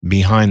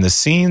Behind the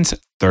Scenes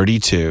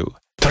 32.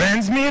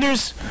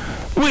 Transmitters?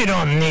 We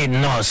don't need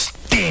no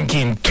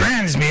stinking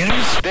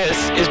transmitters.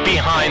 This is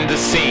Behind the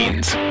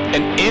Scenes,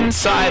 an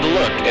inside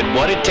look at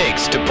what it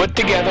takes to put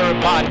together a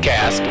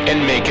podcast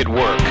and make it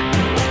work.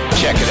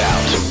 Check it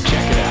out.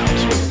 Check it out.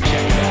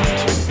 Check it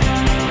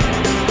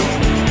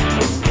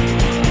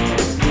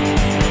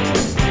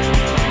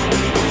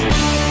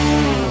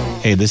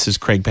out. Hey, this is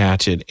Craig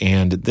Patchett,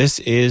 and this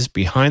is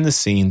Behind the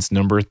Scenes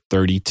number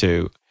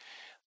 32.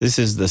 This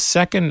is the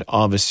second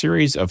of a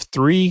series of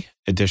 3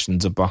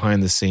 editions of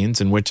Behind the Scenes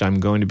in which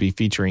I'm going to be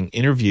featuring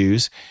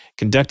interviews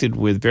conducted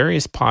with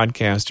various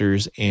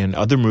podcasters and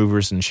other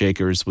movers and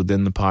shakers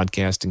within the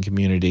podcasting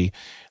community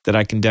that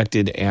I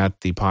conducted at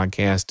the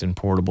Podcast and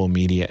Portable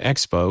Media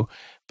Expo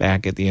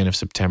back at the end of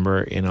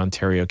September in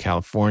Ontario,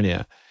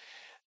 California.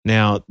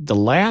 Now, the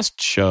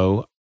last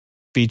show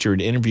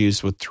featured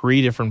interviews with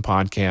 3 different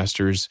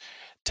podcasters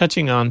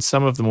touching on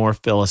some of the more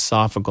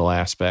philosophical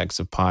aspects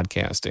of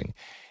podcasting.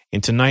 In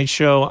tonight's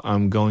show,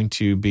 I'm going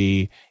to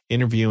be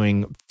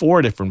interviewing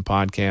 4 different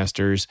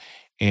podcasters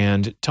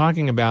and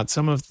talking about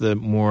some of the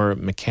more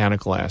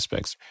mechanical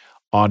aspects,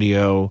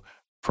 audio,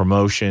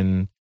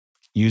 promotion,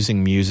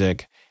 using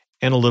music,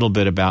 and a little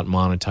bit about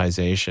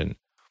monetization.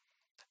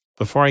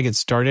 Before I get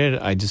started,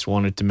 I just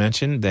wanted to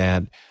mention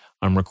that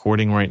I'm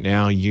recording right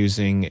now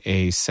using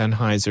a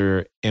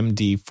Sennheiser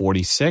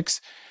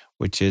MD46,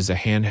 which is a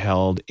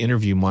handheld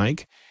interview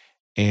mic,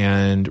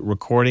 and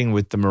recording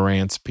with the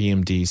Marantz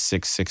PMD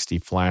 660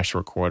 flash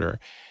recorder.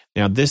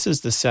 Now, this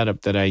is the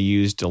setup that I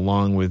used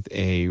along with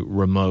a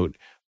remote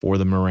for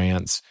the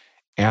Marantz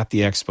at the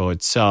expo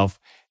itself.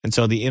 And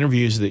so the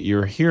interviews that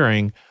you're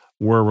hearing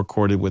were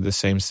recorded with the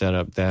same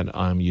setup that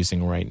I'm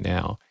using right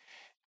now.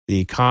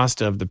 The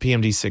cost of the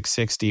PMD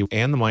 660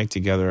 and the mic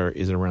together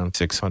is around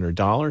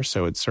 $600,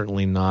 so it's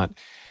certainly not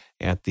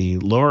at the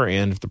lower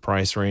end of the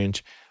price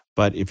range.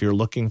 But if you're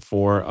looking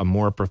for a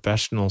more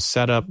professional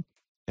setup,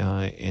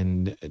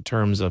 in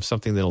terms of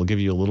something that will give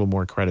you a little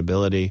more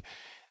credibility,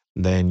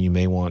 then you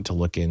may want to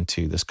look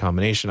into this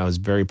combination. I was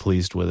very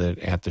pleased with it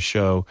at the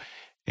show,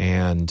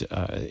 and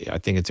I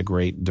think it's a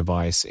great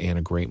device and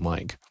a great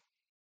mic.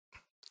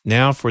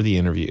 Now for the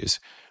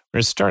interviews. We're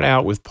going to start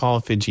out with Paul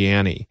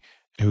Figiani,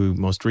 who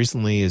most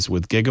recently is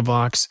with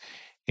Gigavox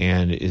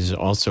and is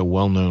also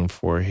well known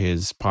for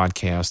his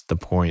podcast, The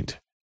Point.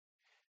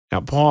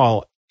 Now,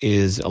 Paul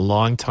is a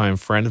longtime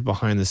friend of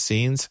Behind the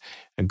Scenes,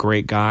 a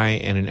great guy,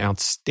 and an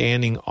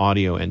outstanding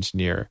audio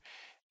engineer,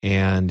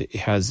 and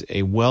has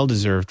a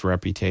well-deserved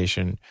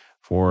reputation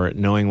for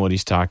knowing what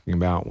he's talking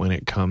about when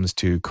it comes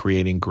to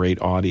creating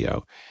great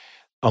audio.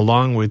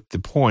 Along with The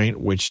Point,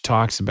 which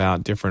talks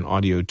about different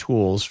audio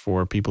tools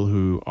for people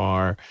who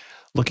are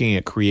looking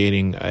at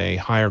creating a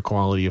higher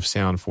quality of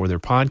sound for their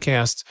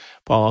podcasts,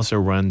 Paul also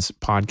runs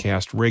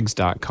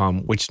podcastrigs.com,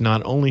 which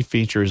not only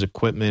features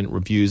equipment,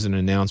 reviews, and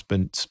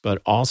announcements,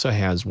 but also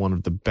has one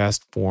of the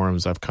best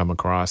forums I've come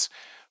across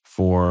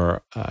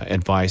for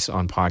advice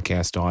on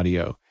podcast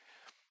audio.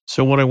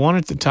 So what I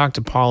wanted to talk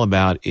to Paul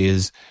about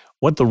is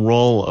what the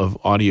role of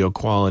audio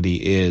quality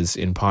is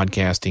in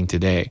podcasting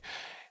today.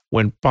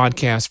 When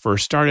podcasts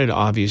first started,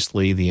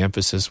 obviously the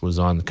emphasis was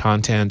on the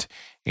content,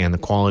 and the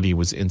quality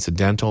was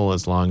incidental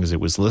as long as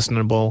it was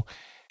listenable.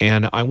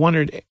 And I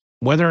wondered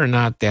whether or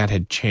not that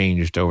had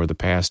changed over the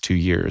past 2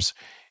 years,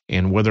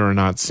 and whether or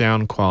not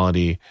sound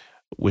quality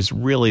was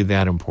really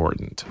that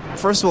important.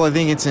 First of all, I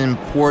think it's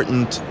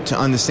important to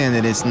understand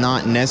that it's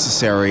not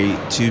necessary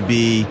to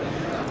be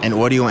an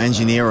audio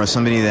engineer or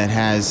somebody that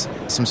has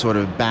some sort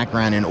of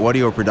background in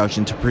audio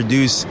production to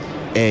produce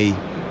a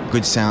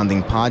good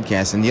sounding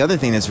podcast. And the other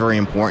thing that's very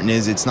important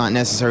is it's not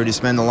necessary to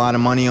spend a lot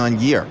of money on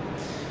gear.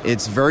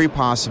 It's very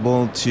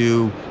possible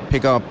to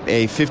pick up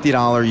a $50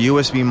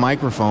 USB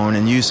microphone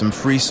and use some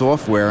free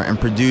software and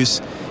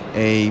produce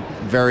a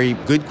very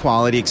good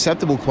quality,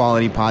 acceptable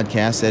quality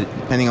podcast that,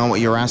 depending on what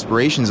your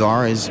aspirations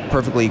are, is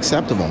perfectly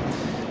acceptable.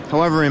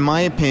 However, in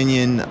my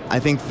opinion, I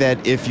think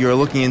that if you're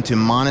looking into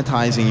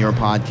monetizing your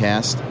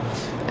podcast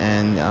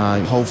and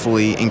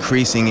hopefully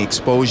increasing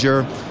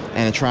exposure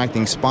and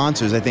attracting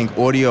sponsors, I think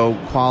audio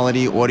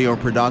quality, audio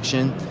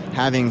production,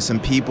 having some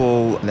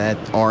people that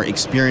are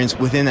experienced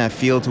within that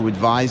field to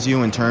advise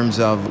you in terms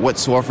of what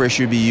software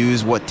should be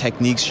used, what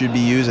techniques should be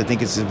used, I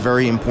think it's a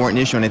very important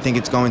issue, and I think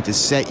it's going to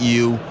set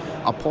you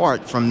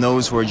apart from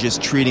those who are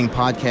just treating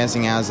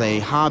podcasting as a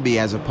hobby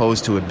as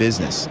opposed to a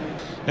business.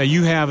 Now,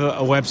 you have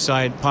a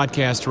website,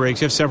 Podcast Rigs.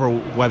 You have several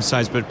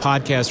websites, but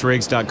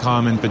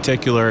podcastrigs.com in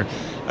particular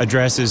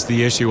addresses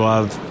the issue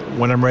of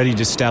when I'm ready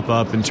to step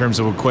up in terms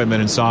of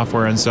equipment and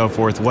software and so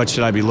forth, what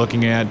should I be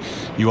looking at?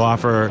 You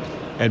offer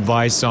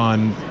advice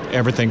on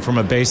everything from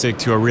a basic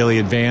to a really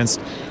advanced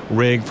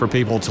rig for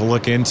people to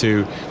look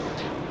into.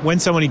 When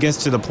somebody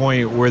gets to the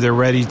point where they're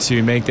ready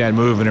to make that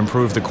move and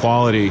improve the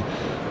quality,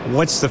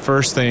 what's the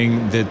first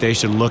thing that they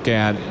should look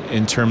at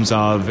in terms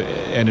of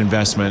an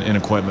investment in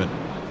equipment?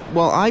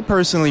 Well, I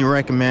personally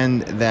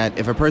recommend that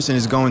if a person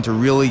is going to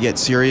really get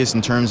serious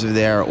in terms of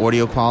their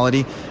audio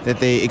quality, that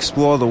they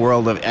explore the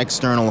world of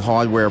external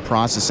hardware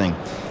processing.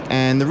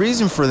 And the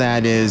reason for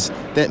that is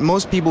that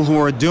most people who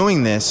are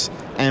doing this,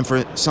 and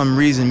for some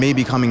reason may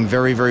be becoming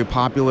very, very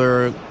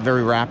popular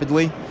very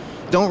rapidly,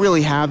 don't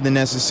really have the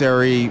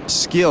necessary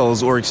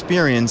skills or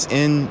experience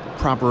in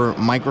proper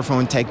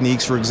microphone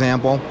techniques, for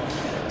example.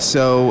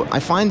 So I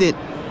find it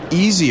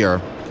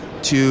easier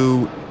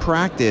to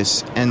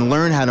practice and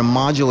learn how to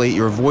modulate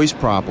your voice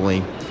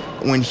properly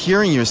when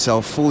hearing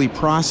yourself fully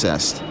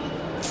processed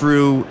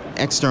through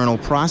external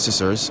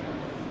processors,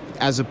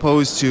 as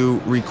opposed to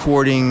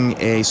recording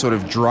a sort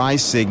of dry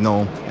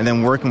signal and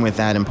then working with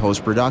that in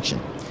post-production.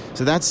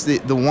 So that's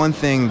the one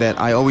thing that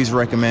I always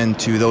recommend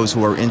to those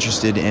who are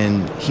interested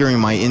in hearing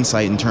my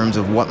insight in terms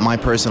of what my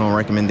personal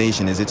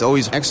recommendation is. It's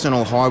always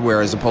external hardware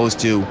as opposed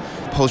to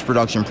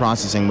post-production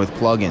processing with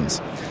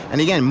plugins.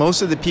 And again,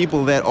 most of the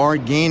people that are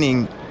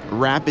gaining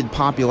rapid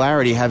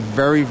popularity have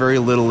very, very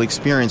little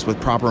experience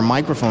with proper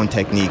microphone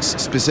techniques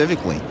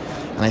specifically.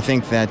 And I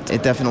think that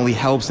it definitely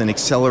helps and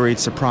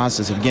accelerates the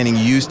process of getting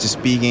used to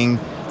speaking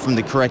from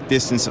the correct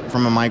distance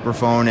from a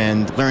microphone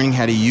and learning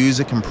how to use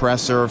a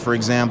compressor, for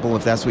example,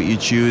 if that's what you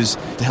choose,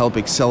 to help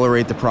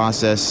accelerate the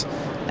process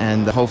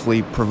and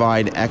hopefully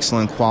provide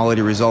excellent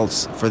quality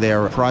results for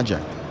their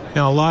project.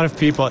 Now, a lot of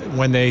people,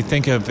 when they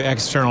think of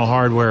external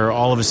hardware,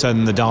 all of a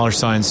sudden the dollar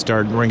signs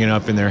start ringing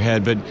up in their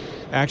head, but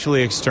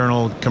actually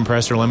external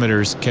compressor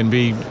limiters can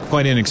be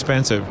quite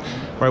inexpensive.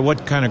 Right?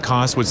 What kind of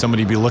cost would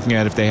somebody be looking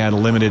at if they had a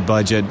limited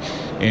budget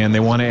and they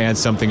want to add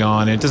something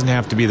on? It doesn't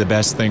have to be the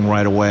best thing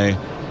right away.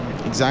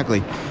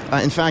 Exactly.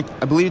 In fact,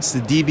 I believe it's the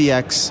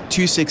DBX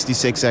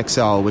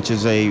 266XL, which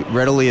is a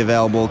readily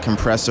available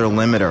compressor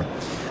limiter,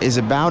 is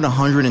about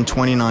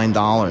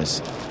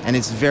 $129. And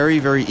it's very,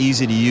 very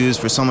easy to use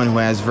for someone who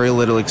has very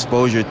little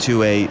exposure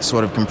to a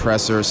sort of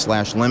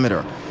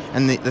compressor/limiter.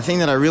 And the thing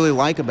that I really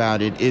like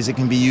about it is it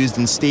can be used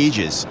in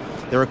stages.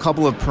 There are a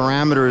couple of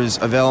parameters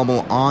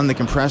available on the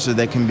compressor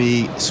that can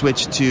be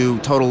switched to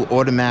total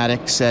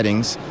automatic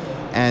settings.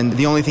 And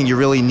the only thing you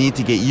really need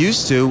to get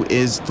used to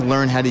is to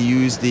learn how to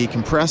use the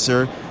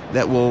compressor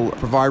that will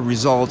provide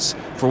results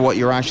for what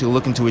you're actually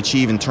looking to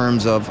achieve in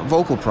terms of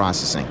vocal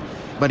processing.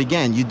 But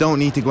again, you don't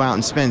need to go out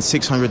and spend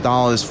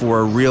 $600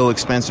 for a real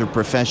expensive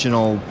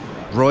professional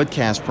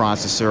broadcast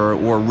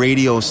processor or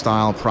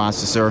radio-style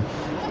processor.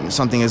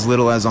 Something as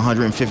little as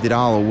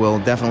 $150 will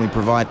definitely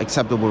provide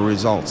acceptable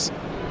results.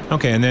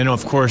 Okay, and then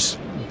of course,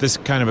 this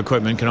kind of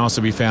equipment can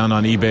also be found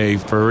on eBay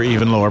for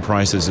even lower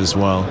prices as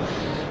well.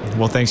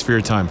 Well, thanks for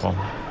your time, Paul.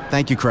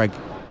 Thank you, Craig.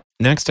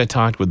 Next, I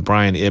talked with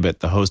Brian Ibbott,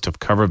 the host of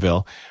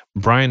Coverville.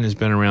 Brian has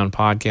been around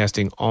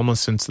podcasting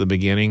almost since the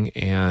beginning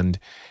and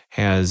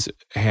has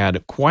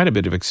had quite a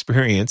bit of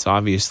experience,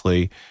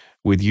 obviously,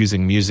 with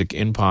using music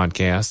in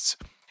podcasts.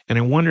 And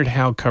I wondered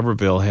how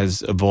Coverville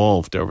has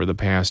evolved over the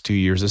past 2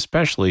 years,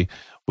 especially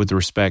with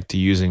respect to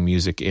using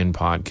music in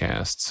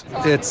podcasts.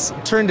 It's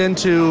turned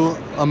into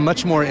a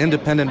much more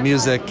independent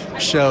music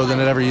show than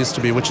it ever used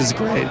to be, which is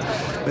great.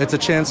 It's a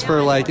chance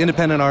for like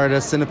independent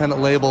artists,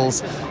 independent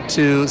labels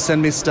to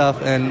send me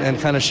stuff and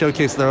kind of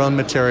showcase their own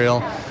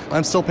material.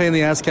 I'm still paying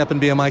the ASCAP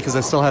and BMI because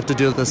I still have to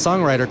do the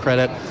songwriter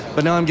credit,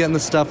 but now I'm getting the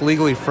stuff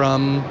legally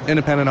from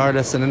independent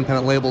artists and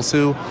independent labels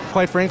who,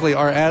 quite frankly,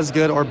 are as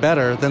good or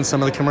better than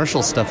some of the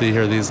commercial stuff that you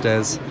hear these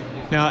days.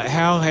 Now,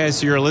 how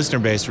has your listener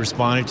base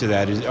responded to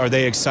that? Are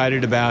they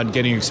excited about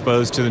getting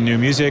exposed to the new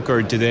music,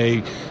 or do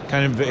they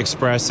kind of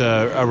express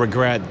a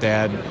regret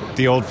that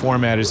the old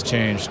format has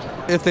changed?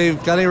 If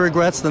they've got any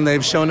regrets, then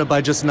they've shown it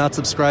by just not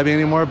subscribing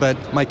anymore,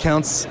 but my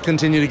counts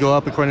continue to go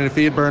up according to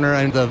FeedBurner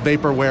and the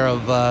vaporware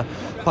of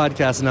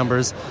podcast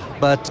numbers.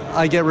 But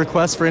I get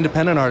requests for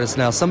independent artists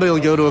now. Somebody will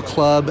go to a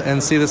club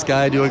and see this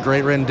guy do a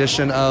great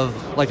rendition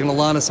of like an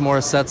Alanis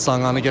Morissette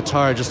song on a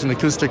guitar, just an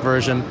acoustic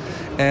version,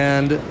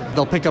 and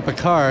they'll pick up a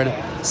card,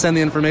 send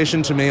the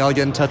information to me, I'll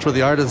get in touch with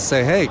the artist and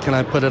say, hey, can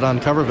I put it on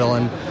Coverville?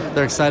 And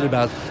they're excited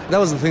about it. That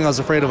was the thing I was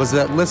afraid of, was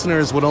that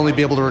listeners would only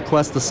be able to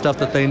request the stuff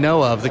that they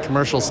know of, the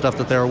commercial stuff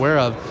that they're aware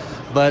of.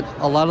 But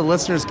a lot of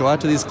listeners go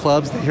out to these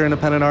clubs, they hear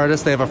independent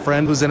artists, they have a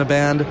friend who's in a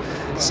band,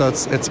 so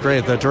it's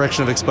great. The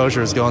direction of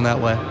exposure is going that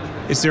way.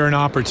 Is there an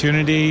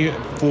opportunity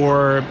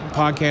for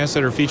podcasts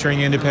that are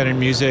featuring independent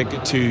music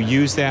to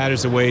use that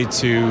as a way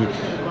to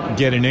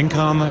get an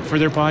income for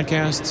their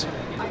podcasts?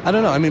 I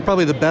don't know. I mean,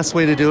 probably the best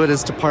way to do it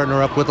is to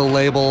partner up with a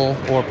label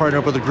or partner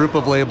up with a group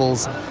of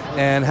labels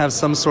and have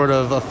some sort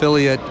of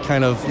affiliate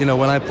kind of,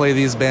 when I play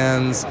these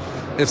bands,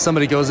 if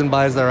somebody goes and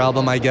buys their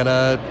album, I get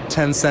a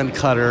 10-cent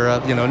cut or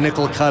a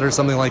nickel cut or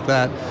something like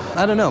that.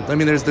 I don't know. I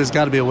mean, there's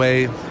got to be a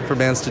way for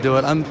bands to do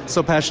it. I'm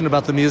so passionate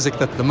about the music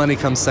that the money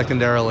comes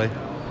secondarily.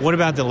 What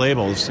about the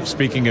labels?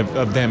 Speaking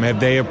of them, have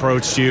they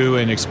approached you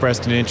and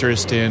expressed an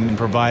interest in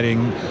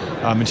providing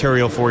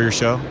material for your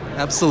show?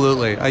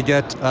 Absolutely. I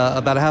get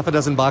about a half a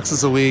dozen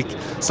boxes a week,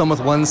 some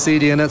with 1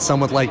 CD in it, some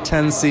with like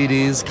 10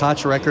 CDs.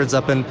 Koch Records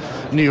up in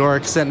New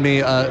York sent me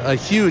a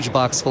huge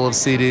box full of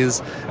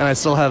CDs, and I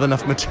still have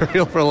enough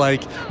material for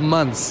like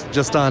months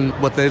just on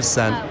what they've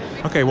sent.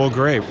 Okay, well,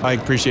 great. I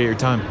appreciate your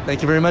time.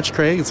 Thank you very much,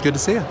 Craig. It's good to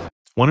see you.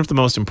 One of the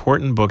most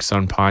important books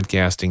on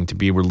podcasting to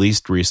be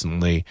released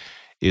recently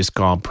is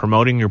called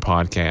Promoting Your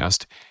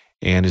Podcast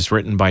and is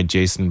written by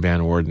Jason Van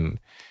Orden.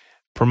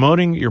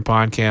 Promoting your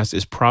podcast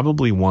is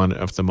probably one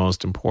of the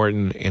most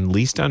important and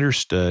least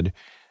understood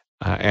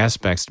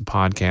aspects of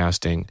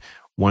podcasting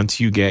once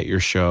you get your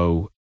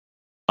show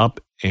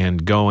up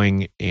and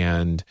going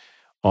and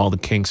all the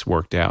kinks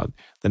worked out.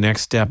 The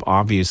next step,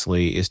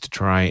 obviously, is to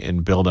try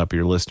and build up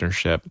your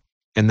listenership.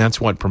 And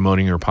that's what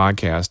Promoting Your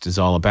Podcast is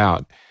all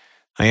about.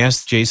 I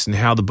asked Jason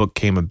how the book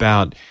came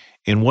about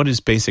and what his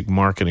basic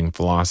marketing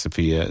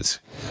philosophy is.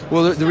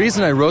 Well, the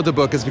reason I wrote the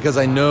book is because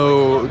I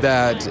know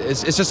that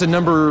it's just a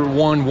number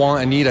one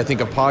want and need, I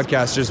think, of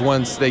podcasters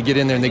once they get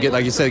in there and they get,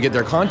 like you said, get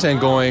their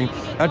content going.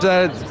 After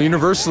that,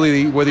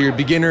 universally, whether you're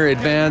beginner,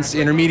 advanced,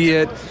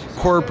 intermediate,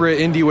 corporate,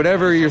 indie,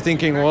 whatever, you're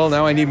thinking, well,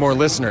 now I need more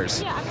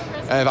listeners.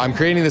 If I'm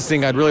creating this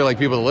thing, I'd really like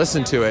people to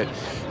listen to it.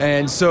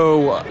 And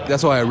so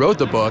that's why I wrote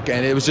the book.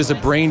 And it was just a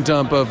brain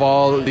dump of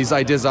all these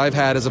ideas I've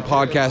had as a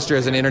podcaster,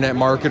 as an internet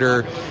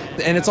marketer.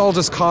 And it's all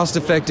just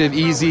cost-effective,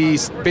 easy,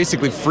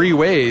 basically free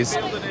ways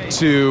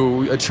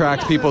to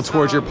attract people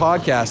towards your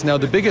podcast. Now,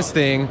 the biggest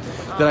thing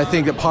that I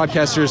think that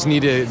podcasters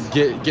need to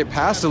get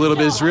past a little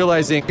bit is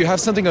realizing you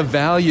have something of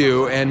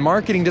value, and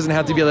marketing doesn't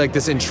have to be like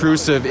this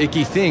intrusive,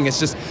 icky thing. It's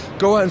just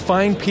go out and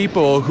find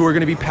people who are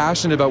going to be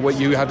passionate about what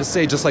you have to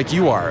say, just like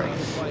you are.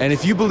 And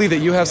if you believe that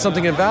you have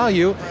something of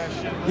value,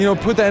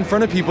 put that in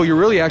front of people. You're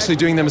really actually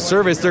doing them a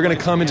service. They're going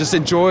to come and just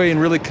enjoy and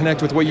really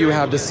connect with what you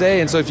have to say.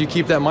 And so if you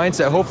keep that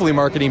mindset, hopefully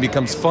marketing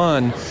becomes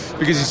fun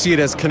because you see it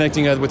as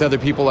connecting with other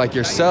people like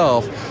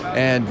yourself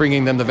and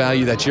bringing them the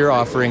value that you're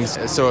offering.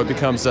 So it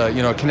becomes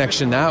a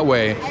connection that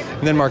way.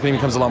 And then marketing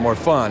becomes a lot more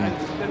fun.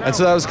 And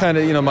so that was kind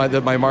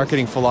of my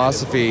marketing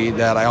philosophy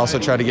that I also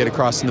try to get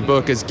across in the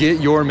book is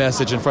get your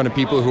message in front of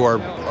people who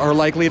are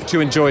likely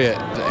to enjoy it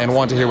and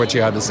want to hear what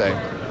you have to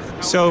say.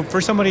 So for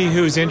somebody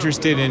who's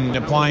interested in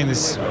applying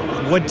this,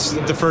 what's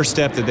the first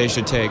step that they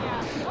should take?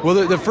 Well,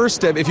 the first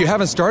step, if you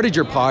haven't started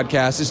your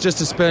podcast, is just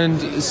to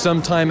spend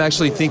some time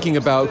actually thinking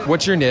about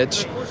what's your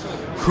niche,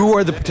 who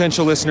are the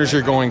potential listeners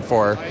you're going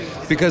for.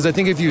 Because I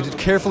think if you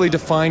carefully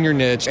define your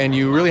niche and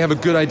you really have a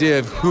good idea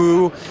of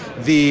who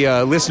the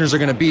listeners are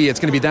going to be, it's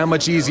going to be that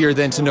much easier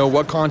than to know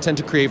what content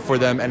to create for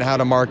them and how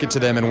to market to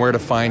them and where to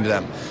find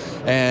them.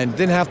 And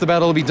then half the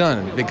battle will be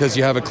done because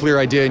you have a clear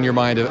idea in your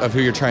mind of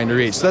who you're trying to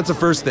reach. So that's the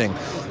first thing.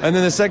 And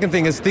then the second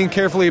thing is think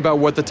carefully about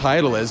what the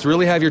title is.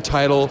 Really have your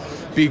title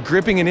be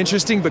gripping and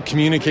interesting, but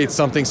communicate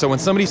something. So when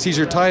somebody sees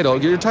your title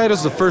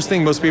is the first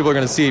thing most people are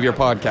going to see of your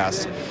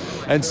podcast.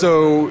 And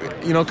so,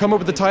 come up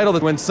with a title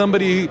that when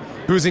somebody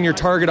who's in your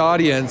target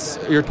audience,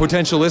 your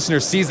potential listener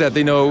sees that,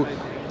 they know,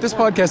 this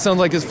podcast sounds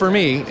like it's for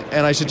me,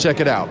 and I should check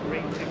it out.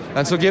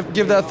 And so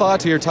give that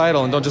thought to your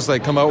title and don't just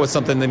come out with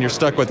something, then you're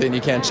stuck with it and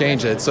you can't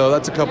change it. So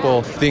that's a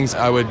couple things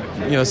I would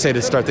say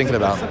to start thinking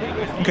about.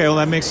 Okay, well,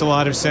 that makes a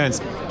lot of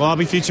sense. Well, I'll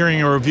be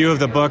featuring a review of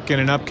the book in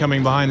an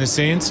upcoming Behind the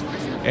Scenes,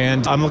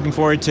 and I'm looking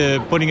forward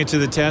to putting it to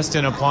the test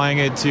and applying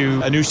it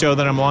to a new show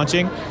that I'm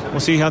launching. We'll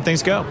see how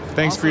things go.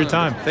 Thanks for your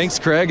time. Thanks,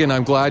 Craig, and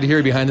I'm glad to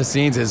hear Behind the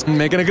Scenes is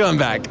making a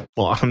comeback.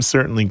 Well, I'm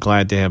certainly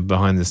glad to have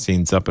Behind the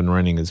Scenes up and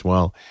running as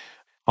well.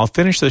 I'll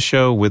finish the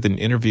show with an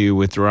interview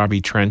with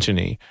Robbie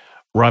Trenchany.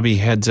 Robbie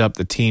heads up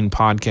the Teen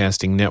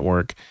Podcasting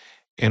Network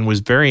and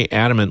was very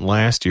adamant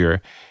last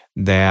year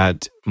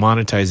that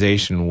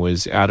monetization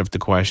was out of the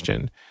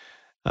question.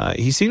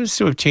 He seems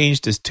to have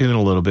changed his tune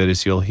a little bit,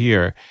 as you'll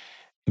hear.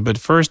 But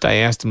first, I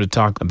asked him to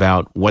talk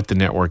about what the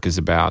network is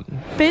about.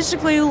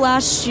 Basically,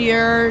 last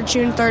year,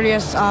 June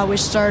 30th, we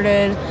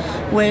started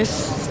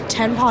with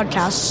 10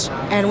 podcasts,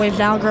 and we've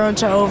now grown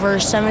to over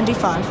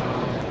 75.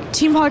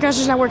 Teen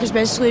Podcasters Network is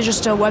basically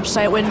just a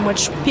website in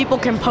which people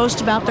can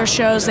post about their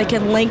shows, they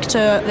can link to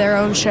their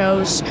own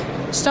shows,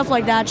 stuff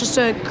like that. Just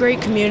a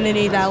great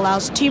community that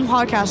allows teen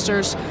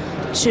podcasters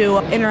to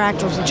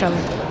interact with each other.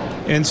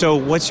 And so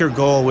what's your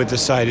goal with the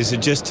site? Is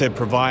it just to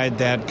provide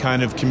that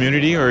kind of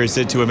community, or is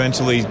it to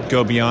eventually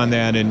go beyond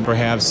that and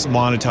perhaps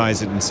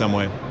monetize it in some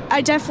way? I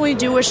definitely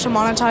do wish to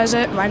monetize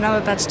it. I know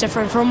that that's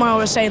different from what I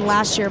was saying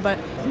last year, but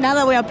now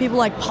that we have people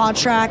like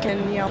Podtrack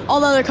and all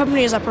the other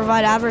companies that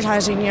provide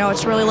advertising,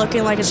 it's really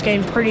looking like it's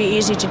getting pretty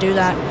easy to do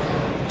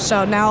that.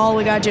 So now all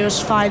we got to do is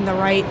find the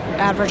right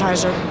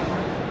advertiser.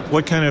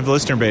 What kind of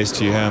listener base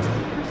do you have?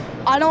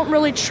 I don't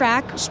really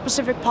track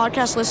specific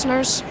podcast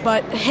listeners,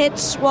 but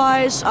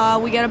hits-wise,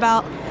 we get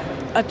about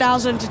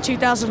 1,000 to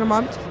 2,000 a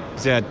month.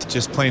 Is that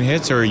just plain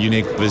hits or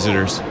unique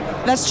visitors?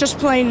 That's just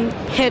plain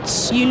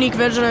hits. Unique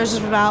visitors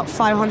is about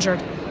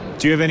 500.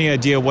 Do you have any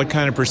idea what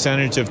kind of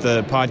percentage of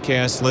the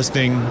podcast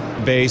listening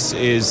base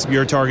is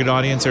your target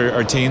audience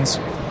or teens?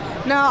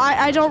 No,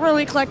 I don't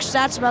really collect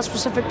stats about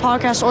specific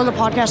podcasts or the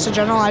podcast in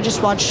general. I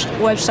just watch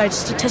website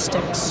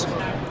statistics.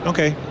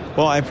 Okay.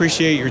 Well, I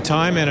appreciate your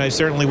time, and I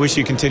certainly wish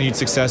you continued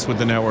success with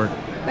the network.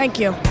 Thank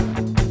you.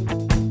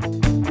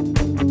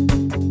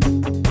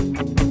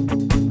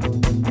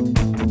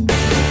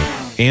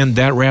 And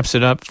that wraps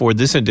it up for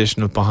this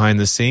edition of Behind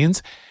the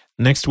Scenes.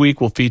 Next week,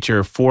 we'll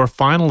feature 4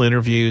 final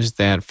interviews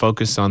that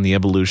focus on the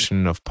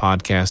evolution of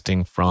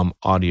podcasting from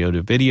audio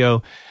to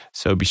video,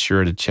 so be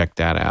sure to check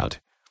that out.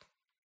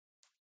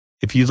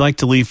 If you'd like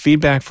to leave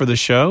feedback for the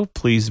show,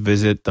 please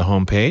visit the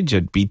homepage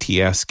at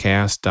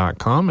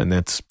btscast.com, and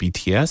that's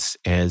BTS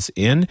as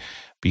in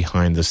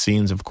behind the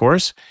scenes, of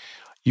course.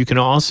 You can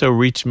also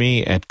reach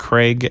me at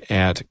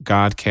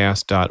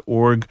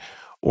craig@godcast.org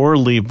or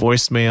leave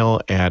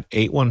voicemail at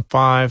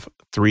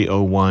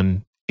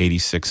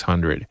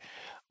 815-301-8600.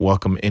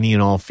 Welcome any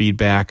and all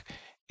feedback,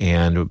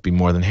 and would be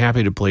more than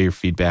happy to play your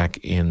feedback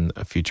in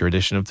a future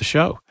edition of the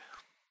show.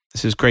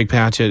 This is Craig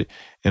Patchett,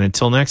 and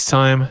until next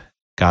time,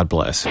 God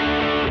bless.